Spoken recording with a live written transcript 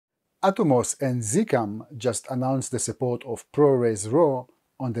Atomos and Zcam just announced the support of ProRes RAW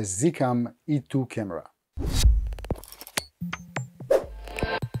on the Zcam E2 camera.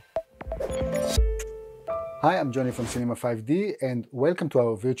 Hi, I'm Johnny from Cinema 5D and welcome to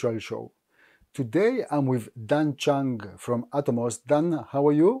our virtual show. Today I'm with Dan Chung from Atomos. Dan, how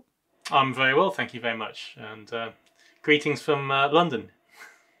are you? I'm very well, thank you very much. And greetings from London.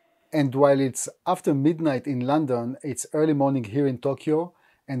 And while it's after midnight in London, it's early morning here in Tokyo.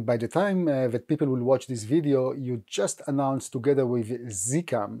 And by the time that people will watch this video, you just announced together with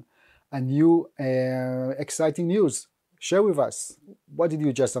Zcam a new exciting news. Share with us. What did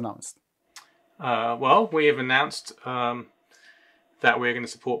you just announce? Well, we have announced that we're going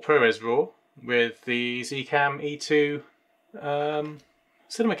to support ProRes RAW with the Zcam E2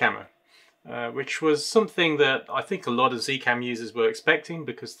 cinema camera, which was something that I think a lot of Zcam users were expecting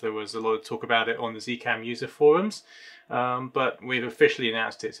because there was a lot of talk about it on the Zcam user forums. But we've officially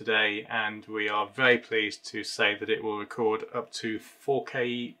announced it today, and we are very pleased to say that it will record up to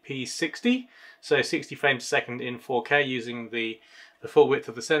 4K P60, so 60 frames a second in 4K using the full width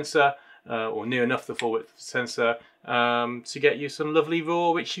of the sensor, or near enough the full width of the sensor, to get you some lovely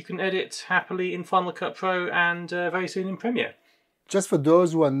RAW which you can edit happily in Final Cut Pro and very soon in Premiere. Just for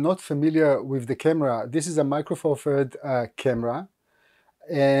those who are not familiar with the camera, this is a Micro Four Thirds camera.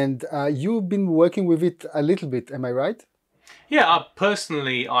 And you've been working with it a little bit, am I right? Yeah,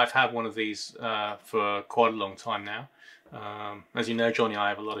 personally, I've had one of these for quite a long time now. As you know, Johnny, I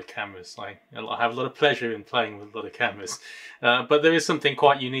have a lot of cameras. I have a lot of pleasure in playing with a lot of cameras. But there is something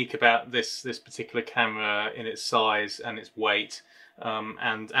quite unique about this particular camera in its size and its weight,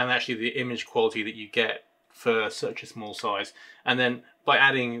 and actually the image quality that you get for such a small size. And then by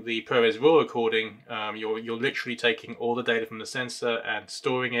adding the ProRes RAW recording, you're literally taking all the data from the sensor and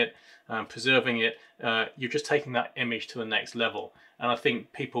storing it, preserving it. You're just taking that image to the next level. And I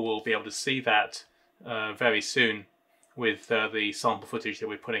think people will be able to see that very soon with the sample footage that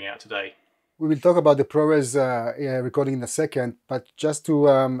we're putting out today. We will talk about the ProRes recording in a second, but just to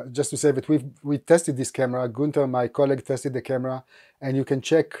say that we tested this camera. Gunther, my colleague, tested the camera, and you can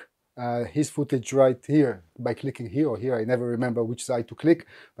check his footage right here by clicking here or here. I never remember which side to click,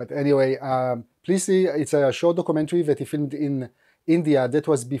 but anyway, please see, it's a short documentary that he filmed in India. That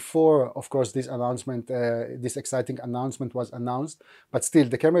was before, of course, this announcement, this exciting announcement was announced, but still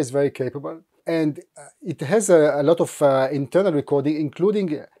the camera is very capable, and it has a lot of internal recording,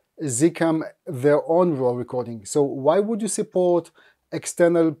 including Zcam their own RAW recording. So why would you support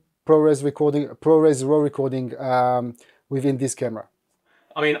external ProRes RAW recording within this camera?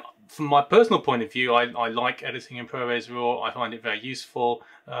 I mean, from my personal point of view, I like editing in ProRes RAW. I find it very useful.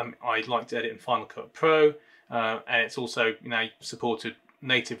 I like to edit in Final Cut Pro, and it's also supported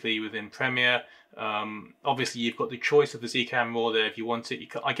natively within Premiere. Obviously, you've got the choice of the Zcam RAW there if you want it.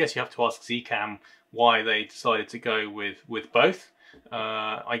 I guess you have to ask Zcam why they decided to go with both.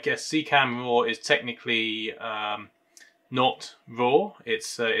 I guess Zcam RAW is technically not RAW.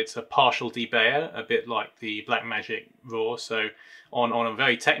 It's a partial debayer, a bit like the Blackmagic RAW. So on a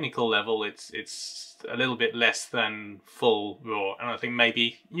very technical level, it's a little bit less than full RAW, and I think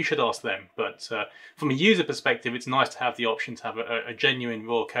maybe you should ask them. But from a user perspective, it's nice to have the option to have a genuine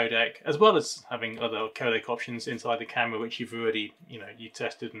RAW codec, as well as having other codec options inside the camera, which you've already you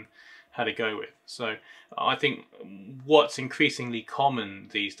tested and had a go with. So I think what's increasingly common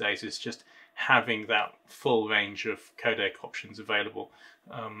these days is just having that full range of codec options available,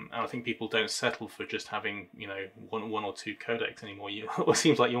 and I think people don't settle for just having one or two codecs anymore. It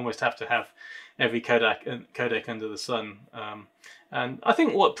seems like you almost have to have every codec under the sun. And I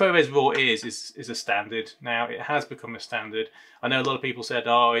think what ProRes RAW is a standard now. It has become a standard. I know a lot of people said,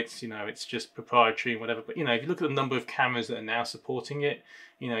 oh, it's just proprietary and whatever. But if you look at the number of cameras that are now supporting it,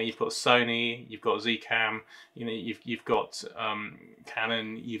 you've got Sony, you've got Zcam, you've got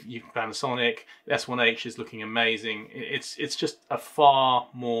Canon, you've Panasonic. S1H is looking amazing. It's just a far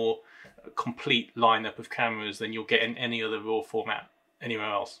more complete lineup of cameras than you'll get in any other RAW format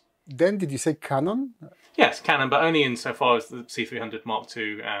anywhere else. Then did you say Canon? Yes, Canon, but only insofar as the C300 Mark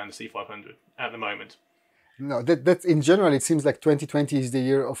II and the C500 at the moment. No, that in general, it seems like 2020 is the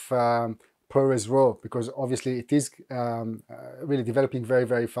year of ProRes RAW, because obviously it is really developing very,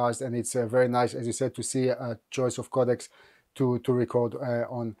 very fast, and it's very nice, as you said, to see a choice of codecs to record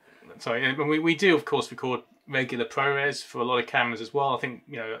on. Sorry, and we do, of course, record regular ProRes for a lot of cameras as well. I think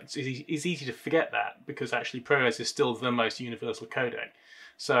it's easy to forget that, because actually ProRes is still the most universal codec.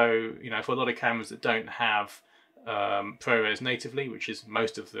 So for a lot of cameras that don't have ProRes natively, which is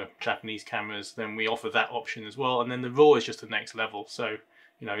most of the Japanese cameras, then we offer that option as well. And then the RAW is just the next level. So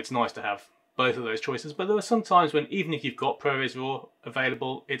it's nice to have both of those choices. But there are some times when, even if you've got ProRes RAW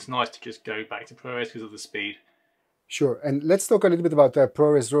available, it's nice to just go back to ProRes because of the speed. Sure. And let's talk a little bit about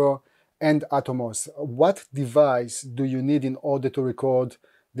ProRes RAW and Atomos. What device do you need in order to record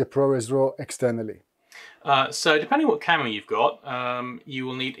the ProRes RAW externally? So depending on what camera you've got, you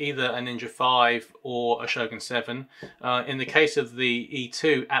will need either a Ninja 5 or a Shogun 7. In the case of the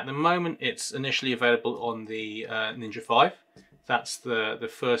E2, at the moment it's initially available on the Ninja 5. That's the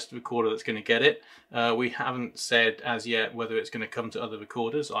first recorder that's going to get it. We haven't said as yet whether it's going to come to other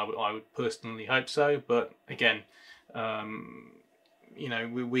recorders. I would personally hope so, but again, you know,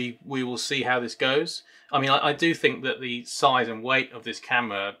 we will see how this goes. I mean, I do think that the size and weight of this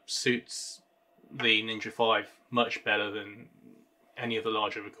camera suits the Ninja 5 much better than any of the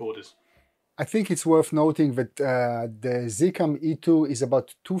larger recorders. I think it's worth noting that the Zcam E2 is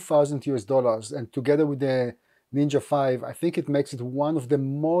about $2,000 US, and together with the Ninja 5, I think it makes it one of the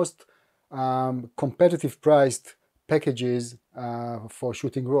most competitive priced packages for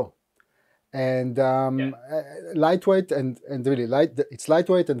shooting RAW. And lightweight and really light. It's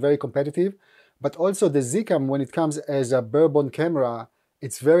lightweight and very competitive, but also the Zcam, when it comes as a bare-bone camera,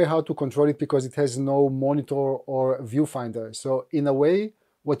 it's very hard to control it because it has no monitor or viewfinder. So in a way,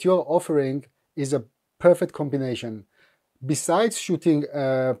 what you're offering is a perfect combination. Besides shooting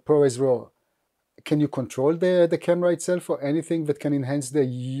ProRes RAW, can you control the camera itself or anything that can enhance the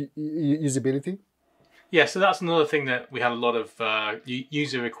usability? Yeah, so that's another thing that we had a lot of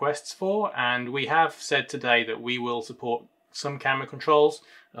user requests for, and we have said today that we will support some camera controls,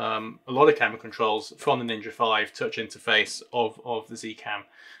 a lot of camera controls from the Ninja 5 touch interface of the Zcam.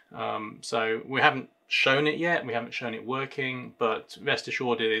 So we haven't shown it yet, we haven't shown it working, but rest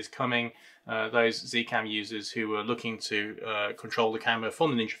assured it is coming. Those Zcam users who are looking to control the camera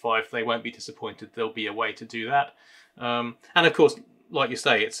from the Ninja 5, they won't be disappointed. There'll be a way to do that. And of course, like you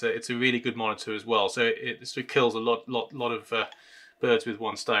say, it's a really good monitor as well. So it kills a lot of birds with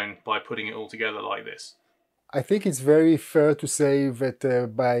one stone by putting it all together like this. I think it's very fair to say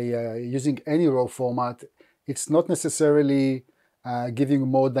that by using any RAW format, it's not necessarily giving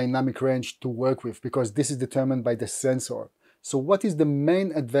more dynamic range to work with, because this is determined by the sensor. So what is the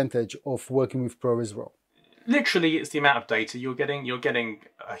main advantage of working with ProRes RAW? Literally, it's the amount of data you're getting. You're getting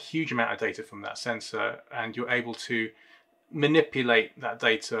a huge amount of data from that sensor, and you're able to manipulate that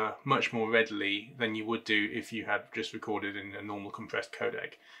data much more readily than you would do if you had just recorded in a normal compressed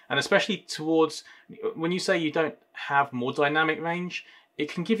codec. And especially towards, when you say you don't have more dynamic range,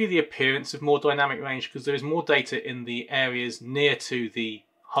 it can give you the appearance of more dynamic range because there is more data in the areas near to the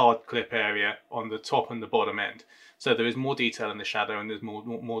hard clip area on the top and the bottom end. So there is more detail in the shadow and there's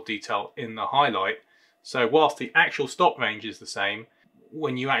more detail in the highlight. So whilst the actual stop range is the same,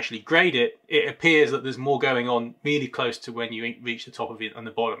 when you actually grade it, it appears that there's more going on really close to when you reach the top of it and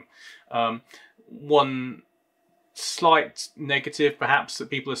the bottom. One slight negative perhaps that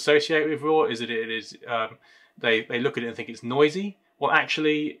people associate with RAW is that it is they look at it and think it's noisy. Well,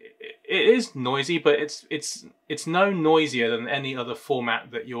 actually it is noisy, but it's no noisier than any other format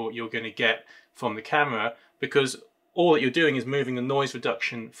that you're going to get from the camera, because all that you're doing is moving the noise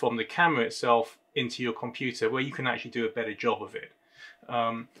reduction from the camera itself into your computer, where you can actually do a better job of it.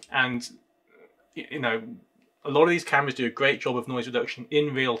 And you know, a lot of these cameras do a great job of noise reduction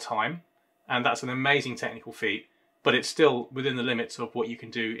in real time, and that's an amazing technical feat, but it's still within the limits of what you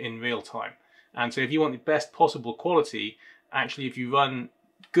can do in real time. And so if you want the best possible quality, actually if you run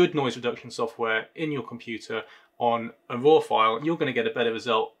good noise reduction software in your computer on a RAW file, you're going to get a better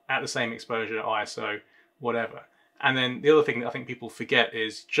result at the same exposure, ISO, whatever. And then the other thing that I think people forget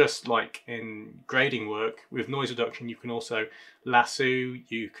is, just like in grading work, with noise reduction you can also lasso,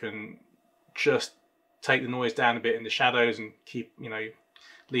 you can just take the noise down a bit in the shadows and keep, you know,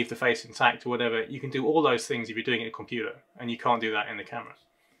 leave the face intact or whatever. You can do all those things if you're doing it in a computer, and you can't do that in the camera.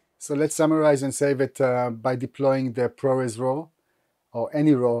 So let's summarize and say that by deploying the ProRes RAW, or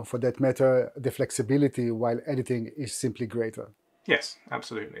any RAW for that matter, the flexibility while editing is simply greater. Yes,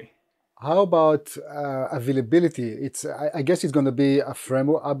 absolutely. How about availability? I guess it's going to be a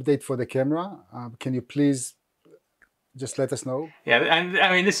firmware update for the camera. Can you please just let us know? Yeah, and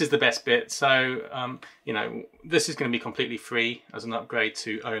I mean, this is the best bit. So, you know, this is going to be completely free as an upgrade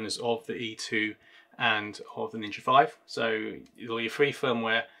to owners of the E2 and of the Ninja 5. So it'll be a free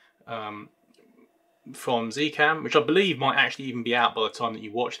firmware from Zcam, which I believe might actually even be out by the time that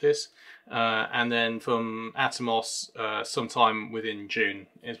you watch this. And then from Atomos, sometime within June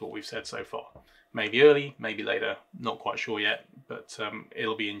is what we've said so far. Maybe early, maybe later, not quite sure yet, but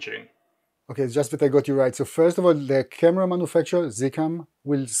it'll be in June. Okay, just that I got you right. So first of all, the camera manufacturer, Zcam,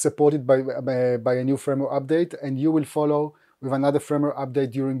 will support it by a new firmware update, and you will follow with another firmware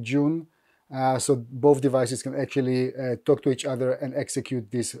update during June so both devices can actually talk to each other and execute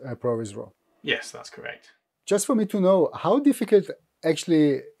this ProRes RAW. Yes, that's correct. Just for me to know, how difficult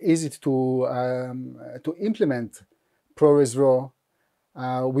actually is it to implement ProRes RAW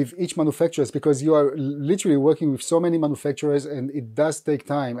with each manufacturers, because you are literally working with so many manufacturers and it does take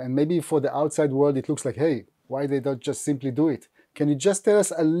time, and maybe for the outside world it looks like, hey, why they don't just simply do it? Can you just tell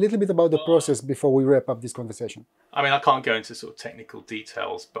us a little bit about the process before we wrap up this conversation? I mean, I can't go into sort of technical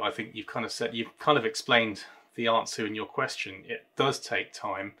details, but I think you've kind of explained the answer in your question. It does take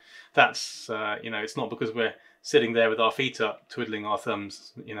time. That's it's not because we're sitting there with our feet up, twiddling our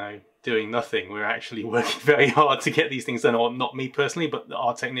thumbs, doing nothing. We're actually working very hard to get these things done, or not me personally, but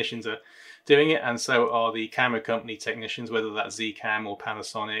our technicians are doing it, and so are the camera company technicians, whether that's Zcam or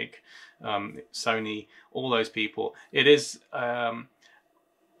Panasonic, Sony, all those people. It is a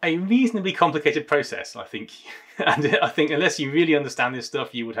reasonably complicated process, I think, and I think unless you really understand this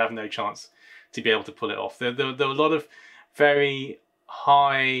stuff, you would have no chance to be able to pull it off. There are a lot of very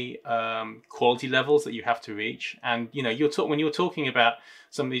high quality levels that you have to reach, and when you're talking about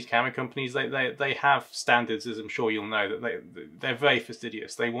some of these camera companies, they have standards, as I'm sure you'll know, that they're very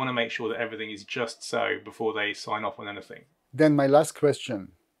fastidious. They want to make sure that everything is just so before they sign off on anything. Then my last question,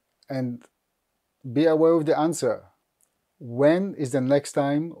 and be aware of the answer. When is the next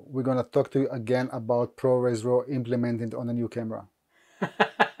time we're going to talk to you again about ProRes RAW implemented on a new camera?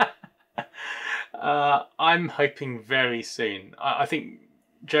 I'm hoping very soon. I think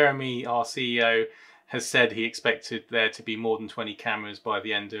Jeremy, our CEO, has said he expected there to be more than 20 cameras by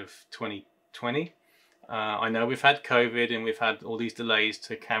the end of 2020. I know we've had COVID and we've had all these delays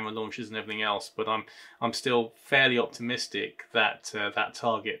to camera launches and everything else, but I'm still fairly optimistic that that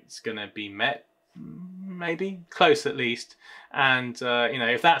target's going to be met. Maybe close at least. And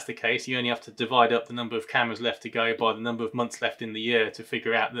if that's the case, you only have to divide up the number of cameras left to go by the number of months left in the year to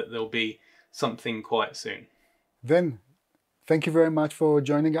figure out that there'll be something quite soon. Then, thank you very much for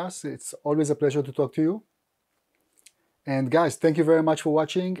joining us. It's always a pleasure to talk to you. And guys, thank you very much for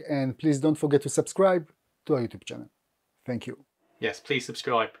watching, and please don't forget to subscribe to our YouTube channel. Thank you. Yes, please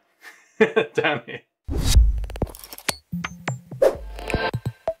subscribe down here.